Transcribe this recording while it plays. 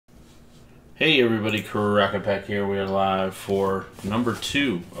Hey everybody, Pack here. We are live for number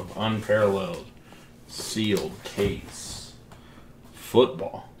 2 of Unparalleled Sealed Case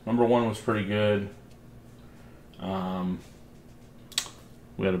Football. Number 1 was pretty good.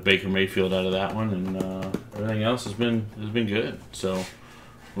 We had a Baker Mayfield out of that one, and everything else has been good. So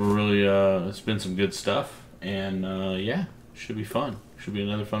we're really it's been some good stuff, and yeah, should be fun. Should be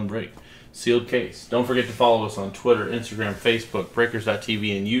another fun break. Sealed case. Don't forget to follow us on Twitter, Instagram, Facebook,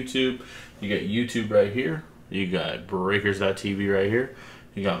 Breakers.tv, and YouTube. You got YouTube right here. You got Breakers.tv right here.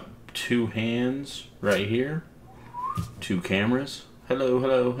 You got 2 hands right here. 2 cameras. Hello,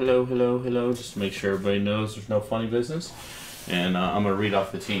 hello, hello, hello, hello. Just to make sure everybody knows there's no funny business. And I'm going to read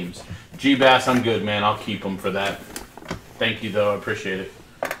off the teams. G-Bass, I'm good, man. I'll keep them for that. Thank you, though. I appreciate it.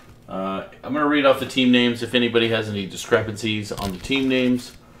 I'm going to read off the team names. If anybody has any discrepancies on the team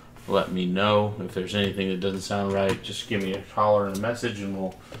names, let me know. If there's anything that doesn't sound right, just give me a holler and a message, and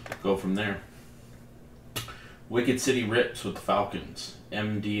we'll go from there. Wicked City Rips with the Falcons.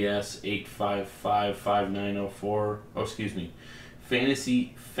 MDS 8555904. Oh, excuse me.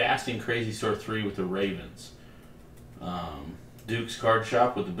 Fantasy Fast and Crazy Store 3 with the Ravens. Duke's Card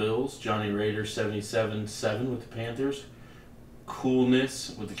Shop with the Bills. Johnny Raider 77-7 with the Panthers.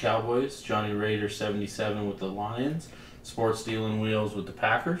 Coolness with the Cowboys. Johnny Raider 77 with the Lions. Sports Dealing Wheels with the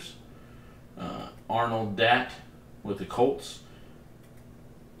Packers. Arnold Dat with the Colts.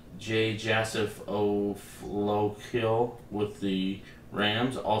 J. Joseph O'Flokill with the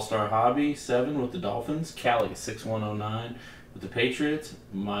Rams. All-Star Hobby 7 with the Dolphins. Cali 6109 with the Patriots.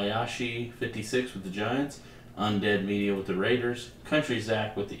 Mayashi 56 with the Giants. Undead Media with the Raiders. Country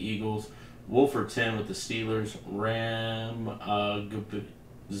Zach with the Eagles. Wolford 10 with the Steelers. Ram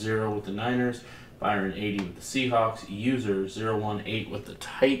 0 with the Niners. Byron 80 with the Seahawks. User 018 with the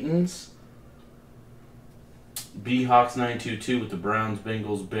Titans. B-Hawks 922 with the Browns,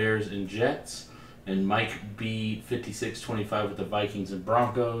 Bengals, Bears, and Jets. And Mike B 5625 with the Vikings and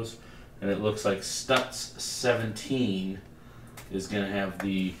Broncos. And it looks like Stutz 17 is going to have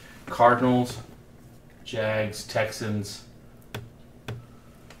the Cardinals, Jags, Texans,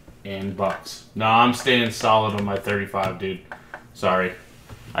 and Bucks. No, I'm staying solid on my 35, dude. Sorry.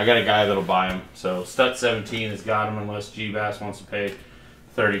 I got a guy that'll buy him. So Stutz 17 has got him unless G-Bass wants to pay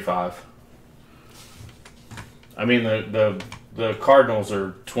 35. I mean, the Cardinals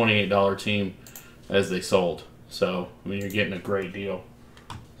are $28 team as they sold. So, I mean, you're getting a great deal.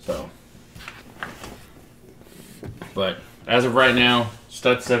 So, but as of right now,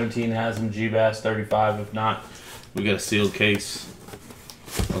 Stutz 17 has him, G-Bass 35. If not, we got a sealed case.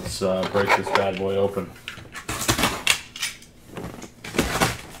 Let's break this bad boy open.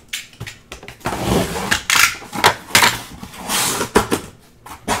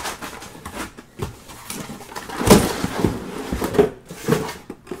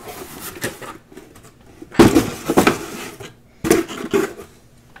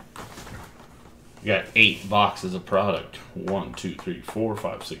 We got 8 boxes of product. 1, 2, 3, 4,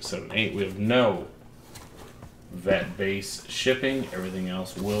 5, 6, 7, 8. We have no vet base shipping. Everything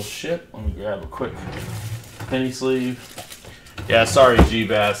else will ship. Let me grab a quick penny sleeve. Yeah, sorry,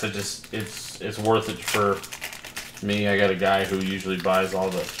 G-Bass. It's worth it for me. I got a guy who usually buys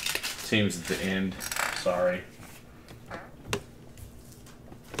all the teams at the end. Sorry.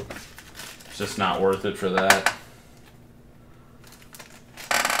 It's just not worth it for that.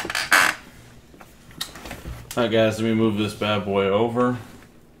 Alright guys, let me move this bad boy over,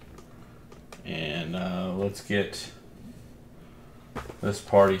 and let's get this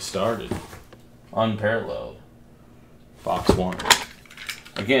party started. Unparalleled. Box 1.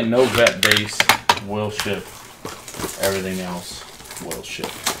 Again, no vet base, will ship. Everything else will ship.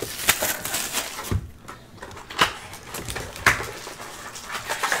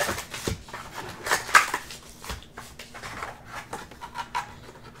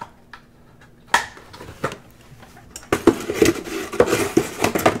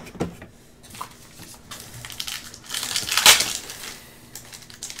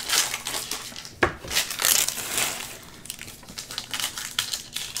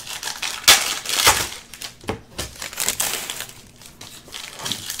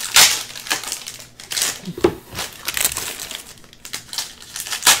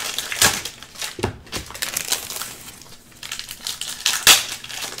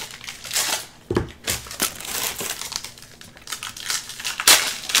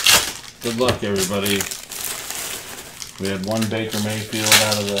 Good luck, everybody. We had 1 Baker Mayfield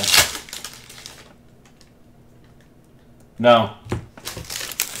out of the... No.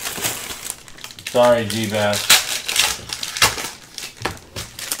 Sorry, G-Bass.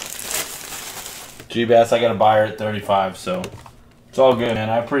 G-Bass, I got a buyer at 35, so It's all good, man.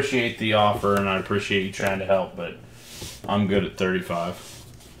 I appreciate the offer and I appreciate you trying to help, but I'm good at 35.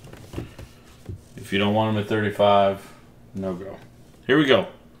 If you don't want them at 35, no go. Here we go.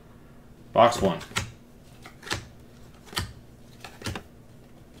 Box 1.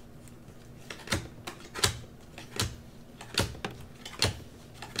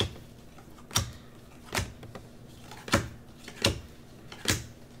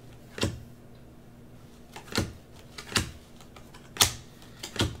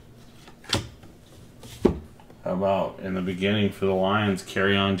 How about in the beginning for the Lions,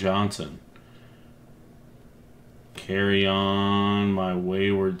 Kerryon Johnson. Carry on, my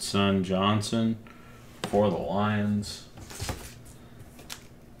wayward son Johnson for the Lions.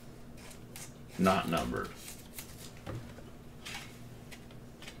 Not numbered.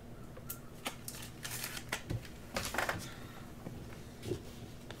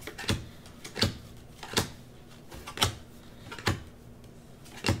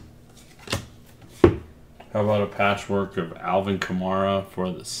 How about a patchwork of Alvin Kamara for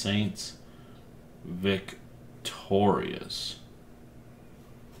the Saints? Victorious.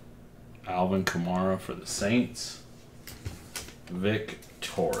 Alvin Kamara for the Saints.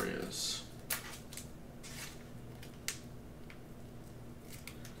 Victorious.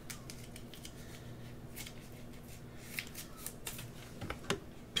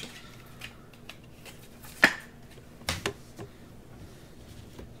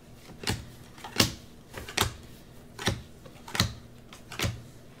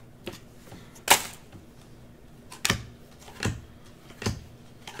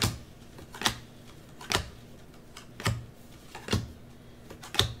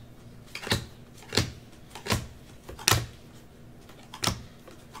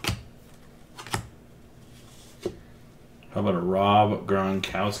 How about a Rob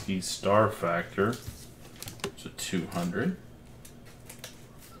Gronkowski Star Factor? It's a 200.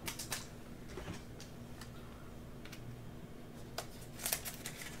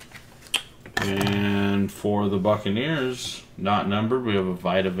 And for the Buccaneers, not numbered, we have a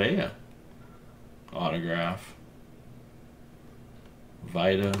Vita Vea autograph.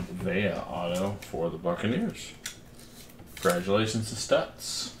 Vita Vea auto for the Buccaneers. Congratulations to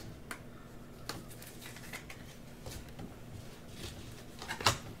Stutz.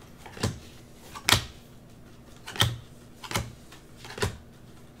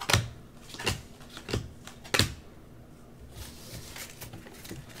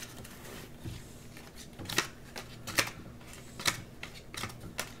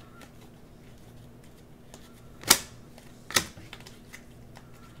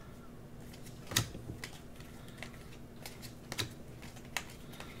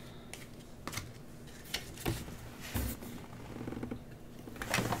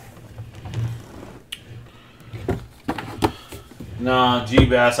 Nah,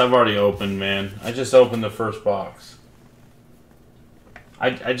 G-Bass, I've already opened, man. I just opened the first box.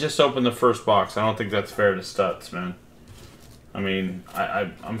 I just opened the first box. I don't think that's fair to Stutz, man. I mean,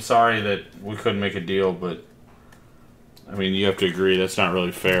 I'm sorry that we couldn't make a deal, but I mean, you have to agree that's not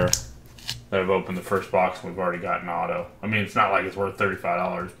really fair that I've opened the first box and we've already got an auto. I mean, it's not like it's worth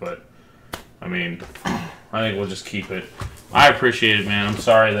 $35, but I mean, I think we'll just keep it. I appreciate it, man. I'm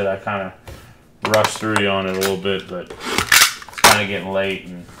sorry that I kind of rushed through you on it a little bit, but it's kind of getting late,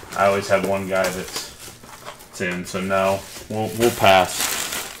 and I always have one guy that's in, so no, we'll pass.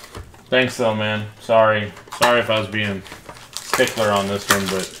 Thanks though, man. Sorry if I was being stickler on this one,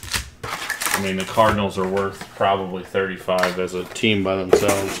 but I mean the Cardinals are worth probably 35 as a team by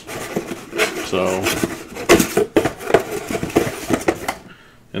themselves. So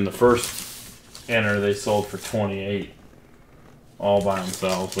in the first enter they sold for 28 all by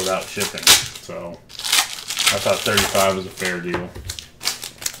themselves without shipping. So I thought 35 was a fair deal.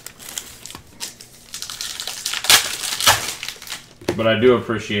 But I do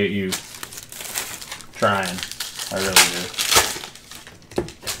appreciate you trying. I really do.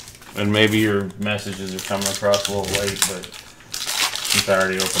 And maybe your messages are coming across a little late, but since I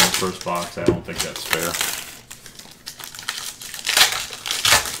already opened the first box, I don't think that's fair.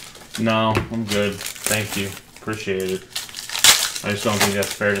 No, I'm good. Thank you. Appreciate it. I just don't think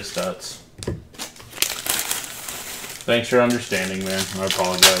that's fair to Stutz. Thanks for understanding, man. I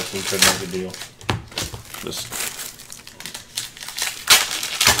apologize. We couldn't make a deal. Just...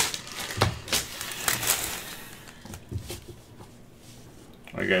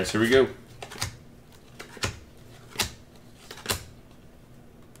 Alright guys, here we go.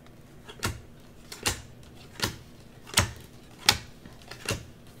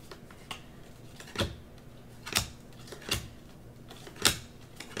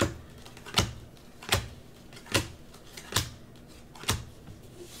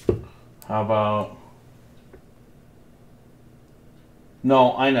 How about...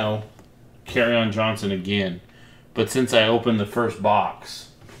 No, I know. Kerryon Johnson again. But since I opened the first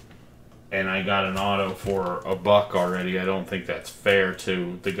box and I got an auto for $1 already, I don't think that's fair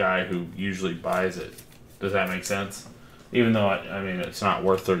to the guy who usually buys it. Does that make sense? Even though, I mean, it's not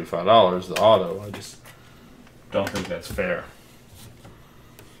worth $35, the auto. I just don't think that's fair.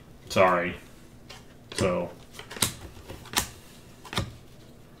 Sorry. So...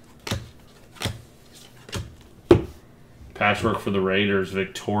 Patchwork for the Raiders,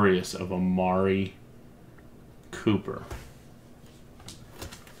 victorious of Amari Cooper.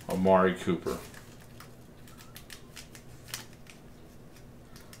 Amari Cooper.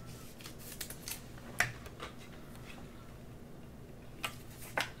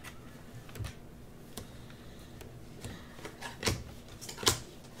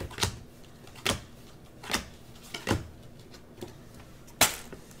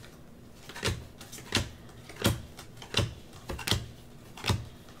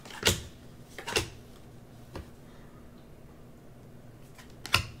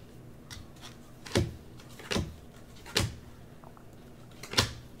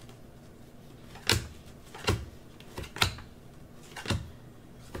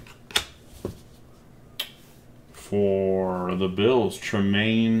 For the Bills,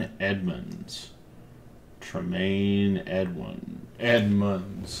 Tremaine Edmonds. Tremaine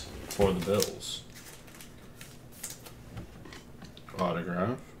Edmonds for the Bills.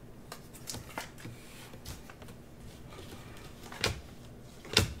 Autograph.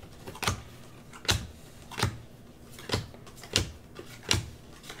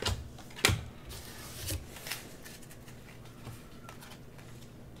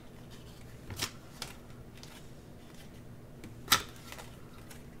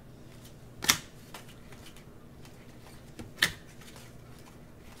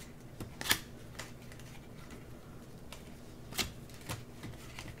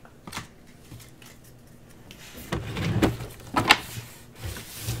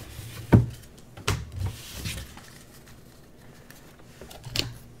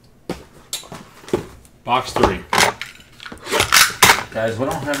 Box 3. Guys, we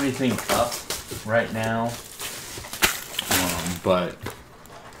don't have anything up right now, but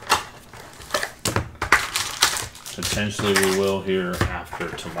potentially we will here after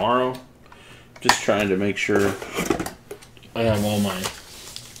tomorrow. Just trying to make sure I have all my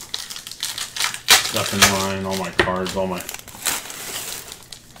stuff in line, all my cards, all my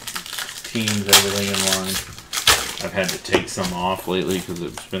teams, everything in line. I've had to take some off lately because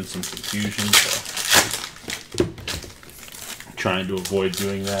there's been some confusion, so I'm trying to avoid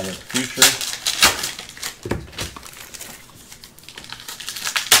doing that in the future.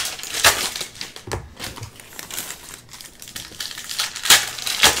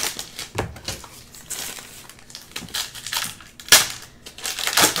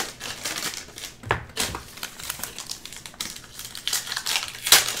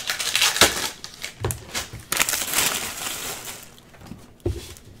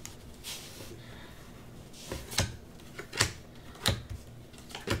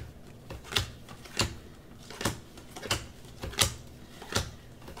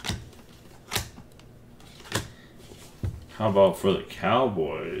 How about for the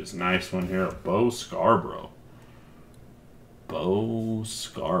Cowboys? Nice one here, Bo Scarborough. Bo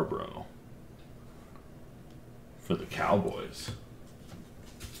Scarborough for the Cowboys.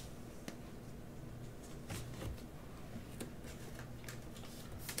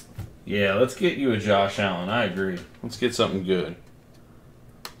 Yeah, let's get you a Josh Allen. I agree. Let's get something good.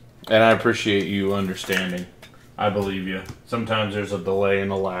 And I appreciate you understanding. I believe you. Sometimes there's a delay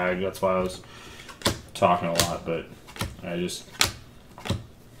and a lag. That's why I was talking a lot, but I just...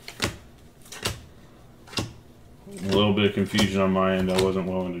 a little bit of confusion on my end. I wasn't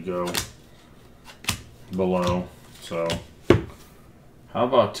willing to go below. So, how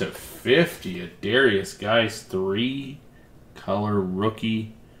about to 50? A Darius Geis 3-color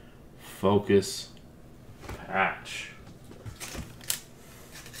rookie focus patch.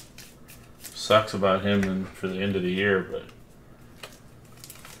 Sucks about him for the end of the year, but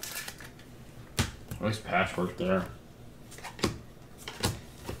nice patchwork there.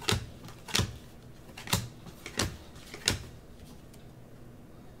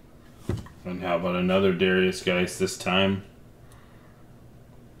 And how about another Darius Geis this time?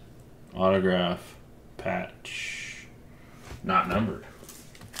 Autograph patch. Not numbered.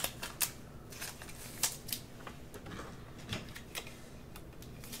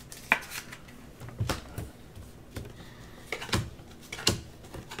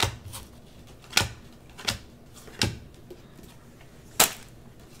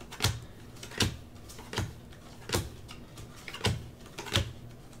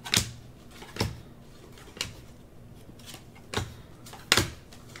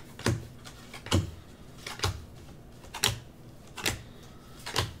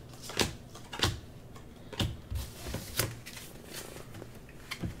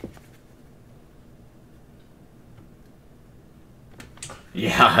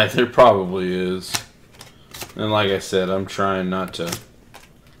 Yeah, there probably is. And like I said, I'm trying not to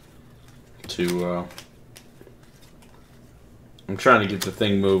I'm trying to get the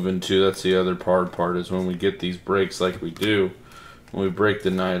thing moving too. That's the other hard part, is when we get these breaks like we do, when we break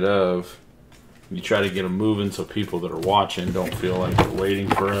the night of, you try to get them moving so people that are watching don't feel like they're waiting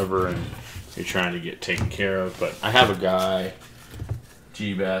forever and you're trying to get taken care of. But I have a guy,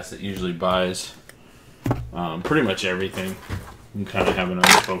 G-Bass, that usually buys pretty much everything. We kind of have an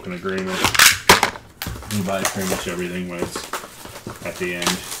unspoken agreement. He buys pretty much everything when it's at the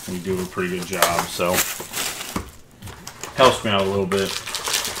end. We do a pretty good job, so helps me out a little bit.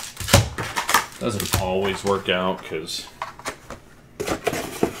 Doesn't always work out because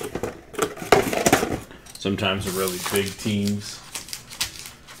sometimes the really big teams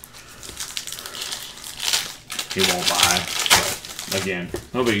he won't buy. But again,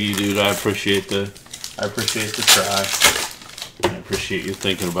 no biggie, dude. I appreciate the try. I appreciate you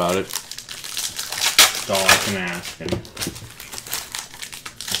thinking about it. That's all I can ask. And let's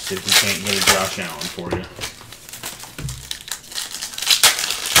see if we can't get a Josh Allen for you.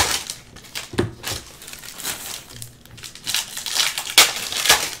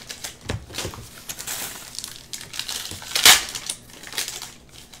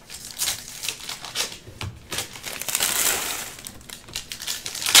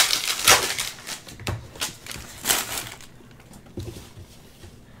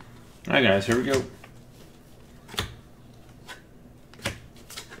 Alright guys, here we go.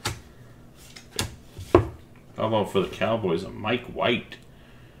 How about for the Cowboys, a Mike White.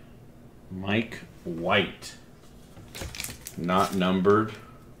 Mike White. Not numbered.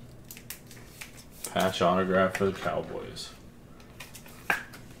 Patch autograph for the Cowboys.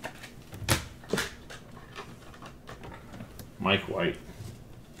 Mike White.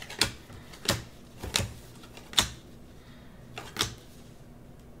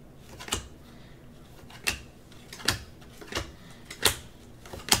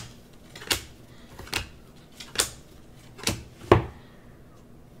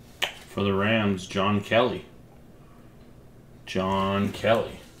 For the Rams, John Kelly. John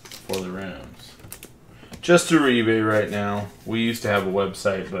Kelly for the Rams. Just through eBay right now. We used to have a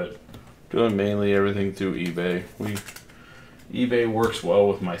website, but doing mainly everything through eBay. eBay works well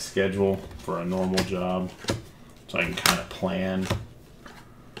with my schedule for a normal job, so I can kind of plan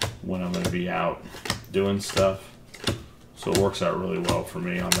when I'm going to be out doing stuff. So it works out really well for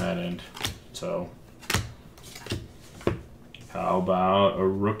me on that end. So how about a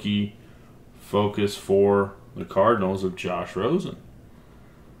rookie focus for the Cardinals of Josh Rosen?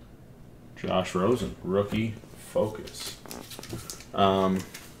 Josh Rosen, rookie focus.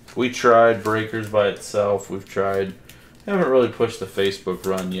 We tried Breakers by itself. Haven't really pushed the Facebook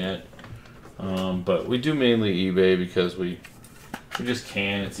run yet. But we do mainly eBay because we just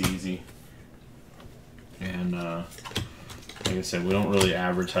can. It's easy. And like I said, we don't really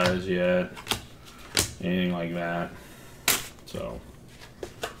advertise yet. Anything like that. So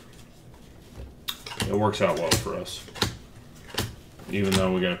it works out well for us. Even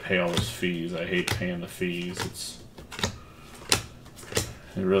though we got to pay all those fees. I hate paying the fees.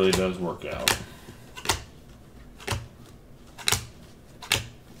 It really does work out.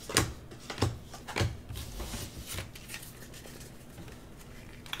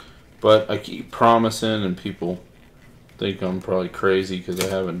 But I keep promising, and people think I'm probably crazy because I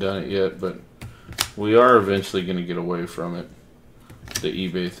haven't done it yet, but we are eventually going to get away from it. The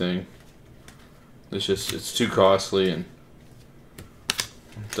eBay thing. It's too costly and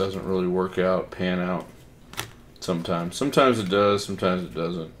it doesn't really work out, pan out sometimes. Sometimes it does, sometimes it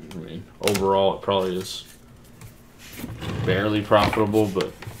doesn't. I mean, overall it probably is barely profitable,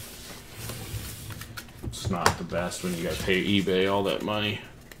 but it's not the best when you got to pay eBay all that money.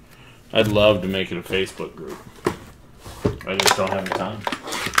 I'd love to make it a Facebook group. I just don't have the time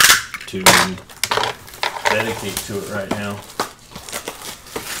to dedicate to it right now.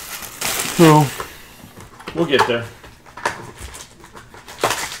 So, we'll get there.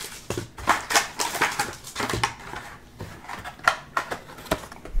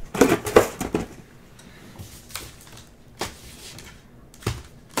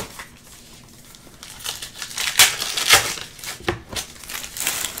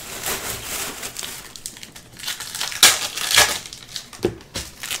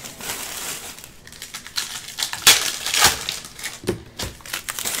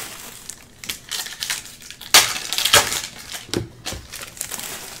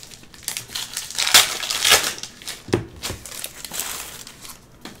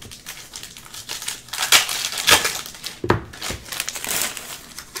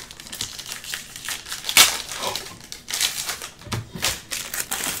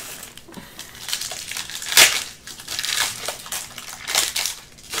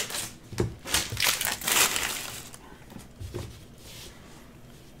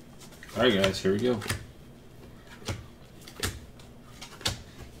 Alright guys, here we go.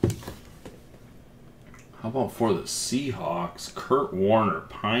 How about for the Seahawks, Kurt Warner,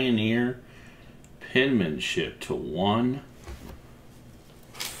 Pioneer penmanship to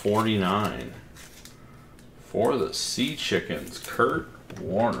 149. For the Sea Chickens, Kurt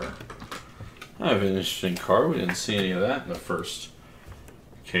Warner. I have an interesting card. We didn't see any of that in the first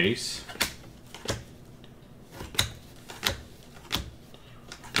case.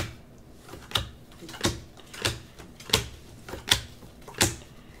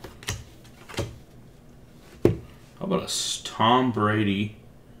 How about a Tom Brady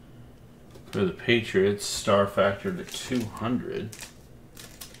for the Patriots, star factor to 200.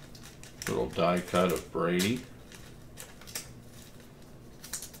 Little die cut of Brady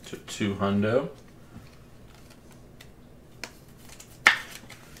to 200.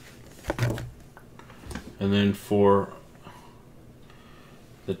 And then for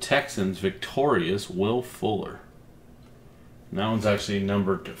the Texans, victorious Will Fuller. And that one's actually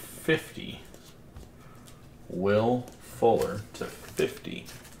numbered to 50. Will Fuller to 50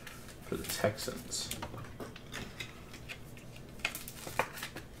 for the Texans.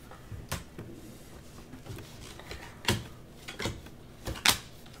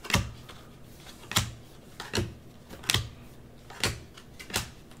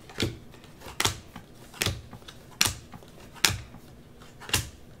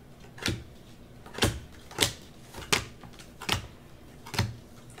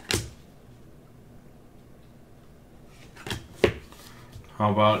 How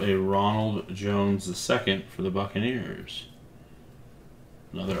about a Ronald Jones II for the Buccaneers?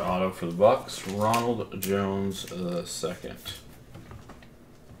 Another auto for the Bucs, Ronald Jones II.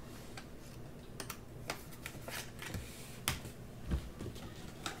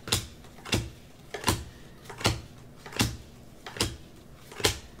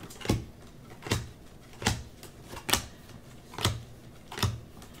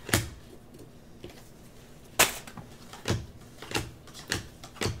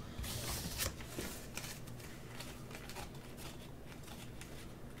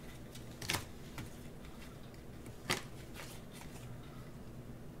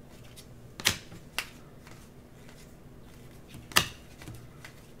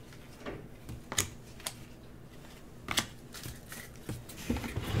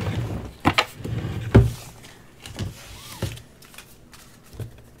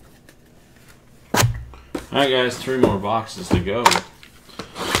 Alright guys, 3 more boxes to go. Like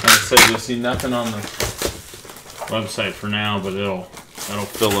I said, you'll see nothing on the website for now, but that'll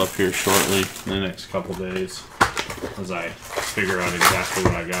fill up here shortly in the next couple days as I figure out exactly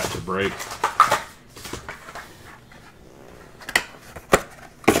what I got to break.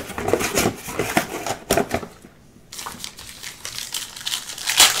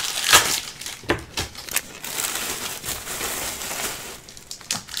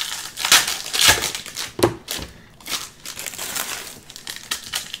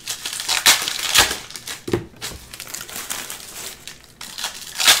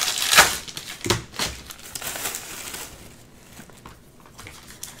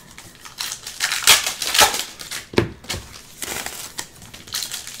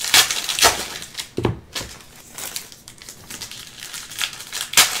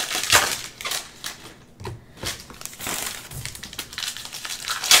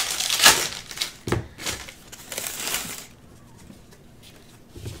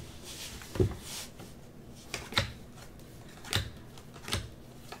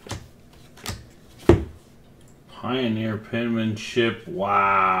 Pioneer penmanship,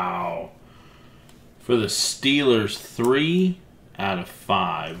 wow. For the Steelers, 3 out of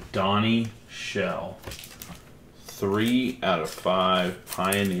 5, Donnie Shell. 3 out of 5,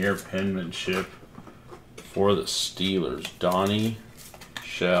 Pioneer penmanship for the Steelers, Donnie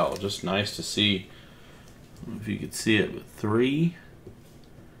Shell. Just nice to see. I don't know if you could see it, but 3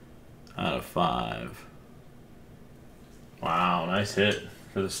 out of 5. Wow, nice hit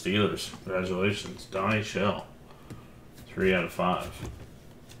for the Steelers. Congratulations, Donnie Shell. 3 out of 5.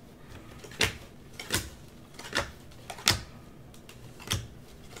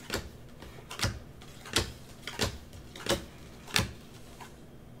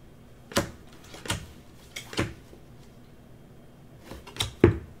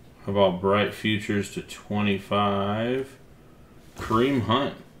 How about Bright Futures to 25? Kareem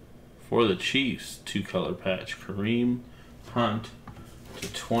Hunt for the Chiefs. 2-color patch. Kareem Hunt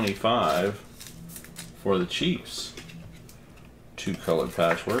to 25 for the Chiefs. 2-color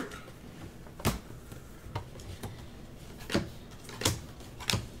patchwork.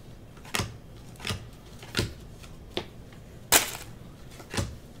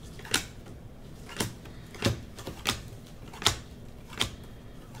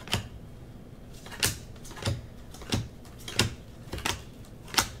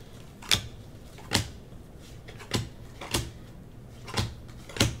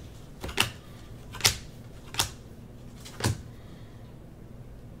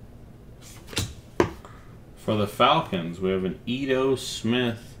 For the Falcons, we have an Ito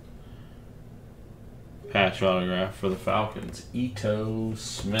Smith patch autograph for the Falcons. Ito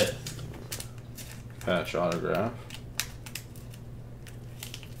Smith patch autograph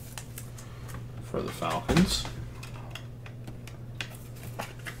for the Falcons.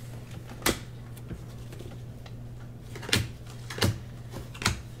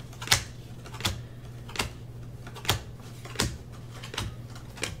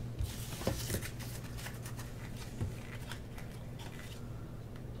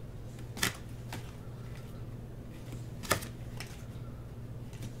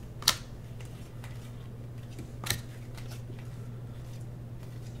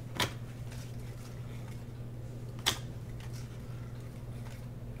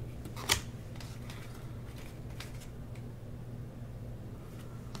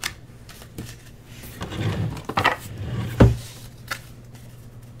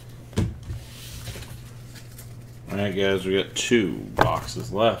 Alright guys, we got 2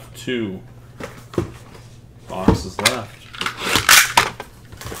 boxes left. 2 boxes left.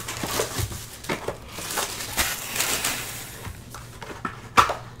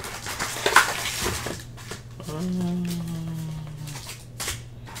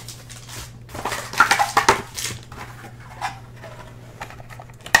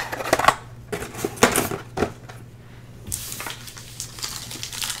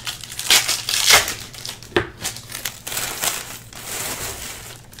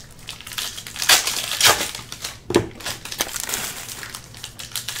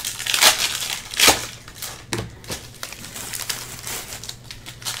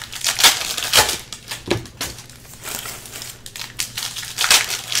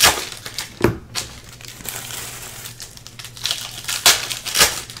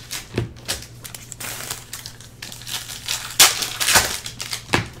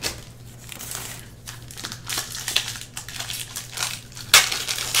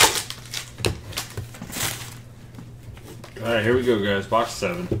 Alright, here we go guys, box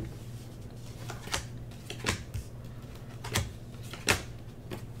 7.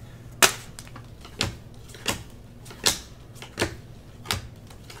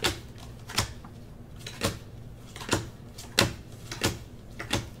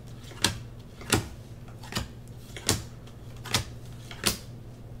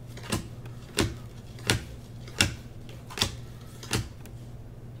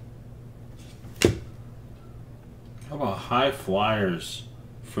 How about high flyers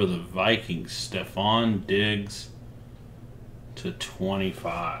for the Vikings? Stephon Diggs /25.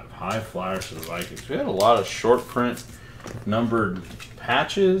 High flyers for the Vikings. We had a lot of short print numbered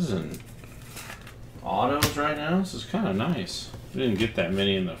patches and autos right now. This is kind of nice. We didn't get that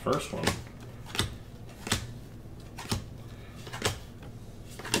many in the first one.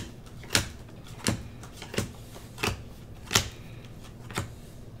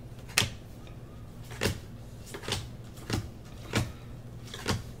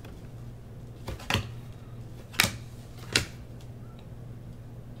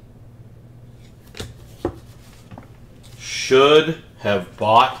 Should have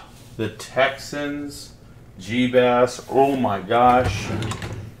bought the Texans. G-Bass. Oh my gosh.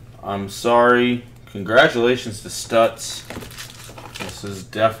 I'm sorry. Congratulations to Stutz. This is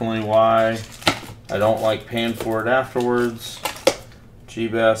definitely why I don't like paying for it afterwards.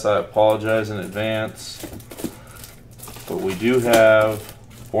 G-Bass, I apologize in advance. But we do have,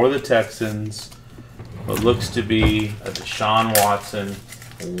 for the Texans, what looks to be a Deshaun Watson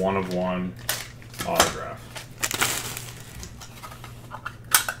 1/1 autograph.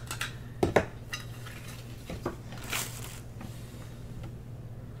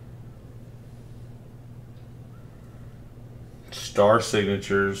 Star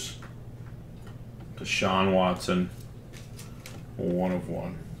signatures, Deshaun Watson,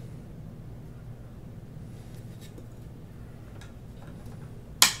 1/1.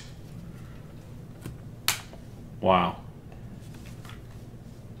 Wow.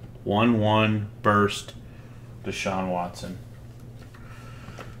 1/1 burst, Deshaun Watson.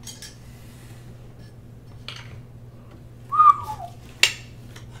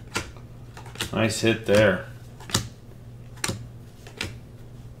 Nice hit there.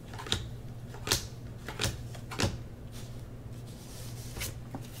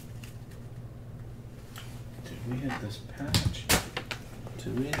 Did we hit this patch?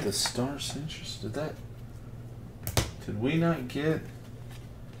 Did we hit the star signatures? Did we not get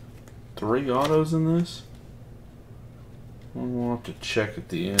 3 autos in this? We'll have to check at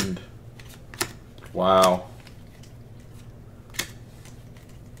the end. Wow.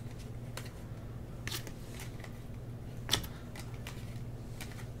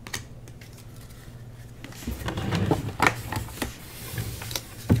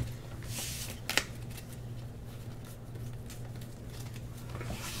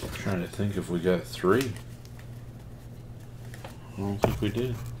 Trying to think if we got 3. I don't think we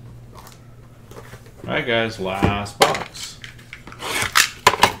did. Alright guys, last box.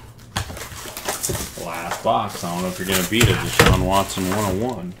 Last box. I don't know if you're going to beat it, Deshaun Watson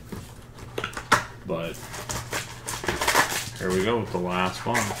 101. But here we go with the last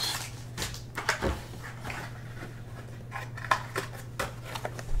box.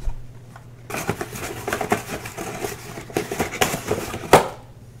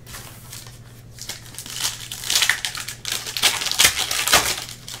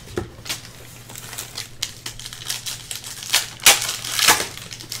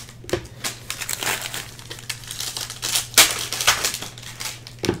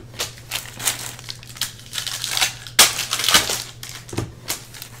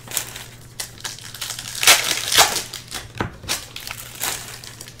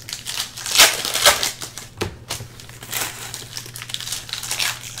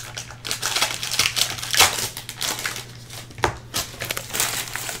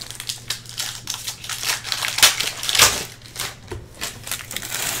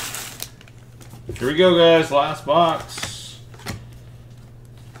 Here we go, guys. Last box.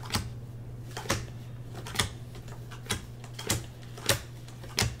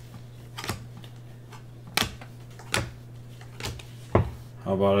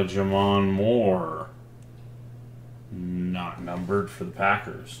 How about a Jamon Moore? Not numbered for the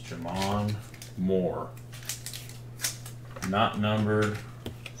Packers. Jamon Moore. Not numbered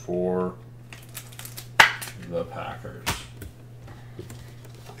for the Packers.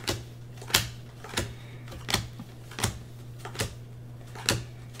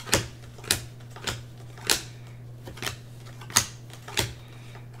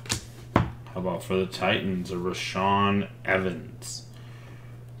 How about for the Titans, a Rashawn Evans?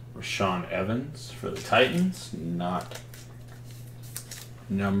 Rashawn Evans for the Titans, not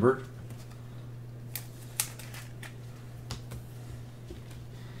numbered.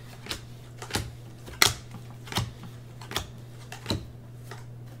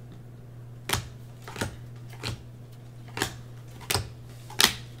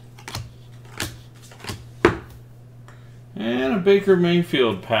 And a Baker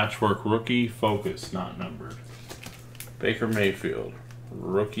Mayfield patchwork rookie focus, not numbered. Baker Mayfield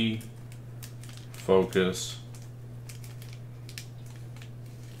rookie focus,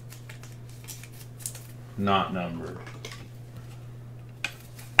 not numbered.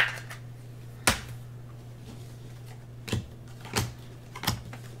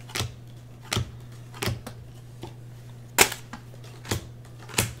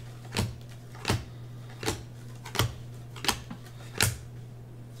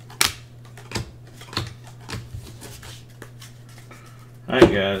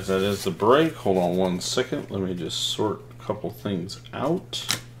 Alright guys, that is the break. Hold on one second. Let me just sort a couple things out.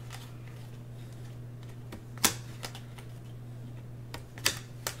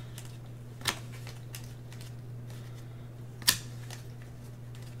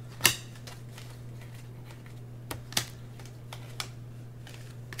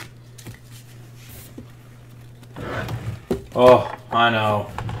 Oh, I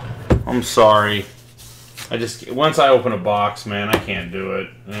know. I'm sorry. Once I open a box, man, I can't do it.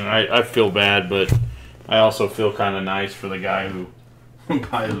 And I feel bad, but I also feel kind of nice for the guy who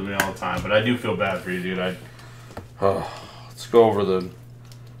buys me all the time. But I do feel bad for you, dude. Let's go over the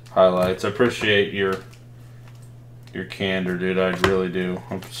highlights. I appreciate your candor, dude. I really do.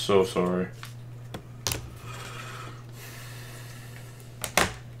 I'm so sorry.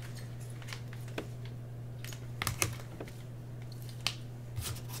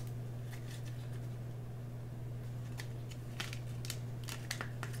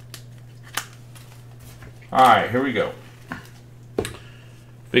 Alright, here we go.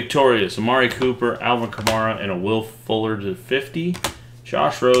 Victorious, Amari Cooper, Alvin Kamara, and a Will Fuller to 50.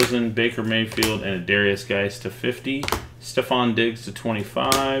 Josh Rosen, Baker Mayfield, and a Darius Geis to 50. Stephon Diggs to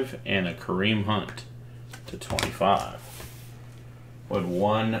 25, and a Kareem Hunt to 25. With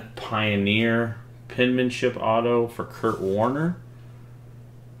one Pioneer penmanship auto for Kurt Warner.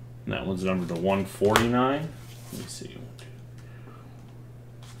 And that one's numbered to 149. Let me see.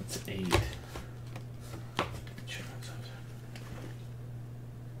 That's 8.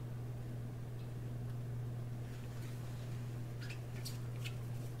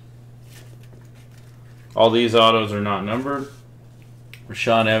 All these autos are not numbered.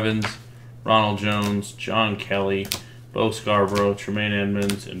 Rashawn Evans, Ronald Jones, John Kelly, Bo Scarborough, Tremaine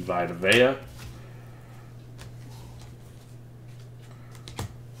Edmonds, and Vita Vea.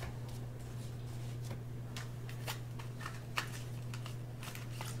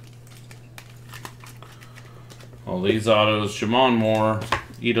 All these autos, Jamon Moore,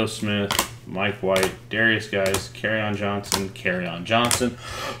 Ito Smith, Mike White, Darius Guys, Kerryon Johnson.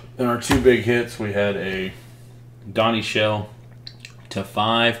 And our 2 big hits, we had a Donnie Shell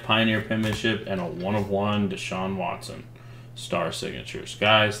 /5 Pioneer penmanship and a 1/1 Deshaun Watson star signatures.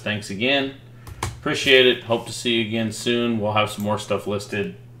 Guys, thanks again. Appreciate it. Hope to see you again soon. We'll have some more stuff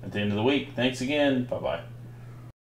listed at the end of the week. Thanks again. Bye-bye.